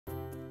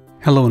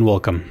Hello and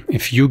welcome.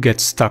 If you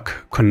get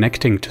stuck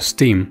connecting to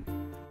Steam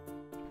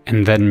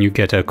and then you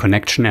get a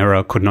connection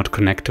error, could not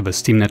connect to the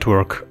Steam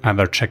network,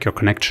 either check your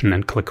connection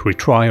and click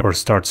retry or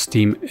start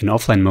Steam in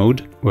offline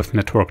mode with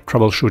network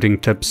troubleshooting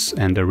tips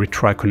and a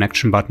retry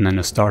connection button and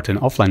a start in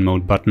offline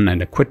mode button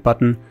and a quit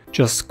button.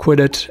 Just quit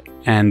it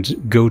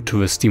and go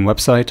to the Steam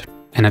website,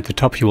 and at the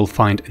top you will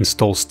find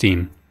install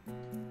Steam.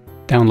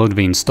 Download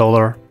the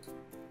installer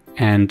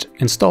and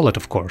install it,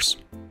 of course.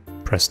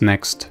 Press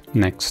next,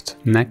 next,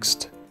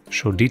 next.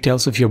 Show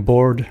details of your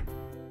board,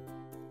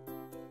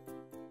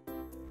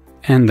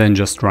 and then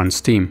just run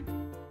Steam.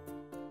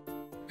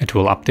 It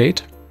will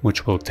update,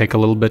 which will take a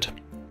little bit.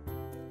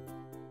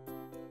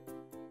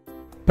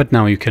 But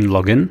now you can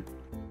log in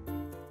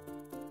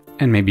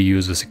and maybe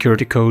use a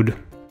security code,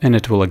 and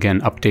it will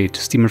again update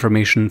Steam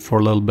information for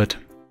a little bit.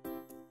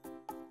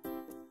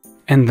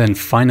 And then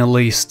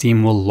finally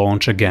Steam will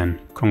launch again.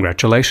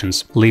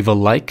 Congratulations! Leave a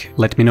like,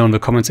 let me know in the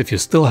comments if you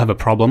still have a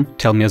problem,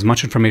 tell me as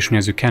much information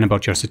as you can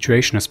about your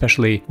situation,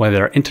 especially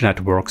whether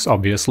internet works,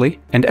 obviously.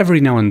 And every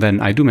now and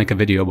then I do make a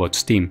video about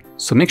Steam,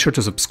 so make sure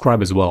to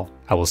subscribe as well.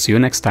 I will see you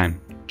next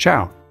time.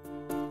 Ciao!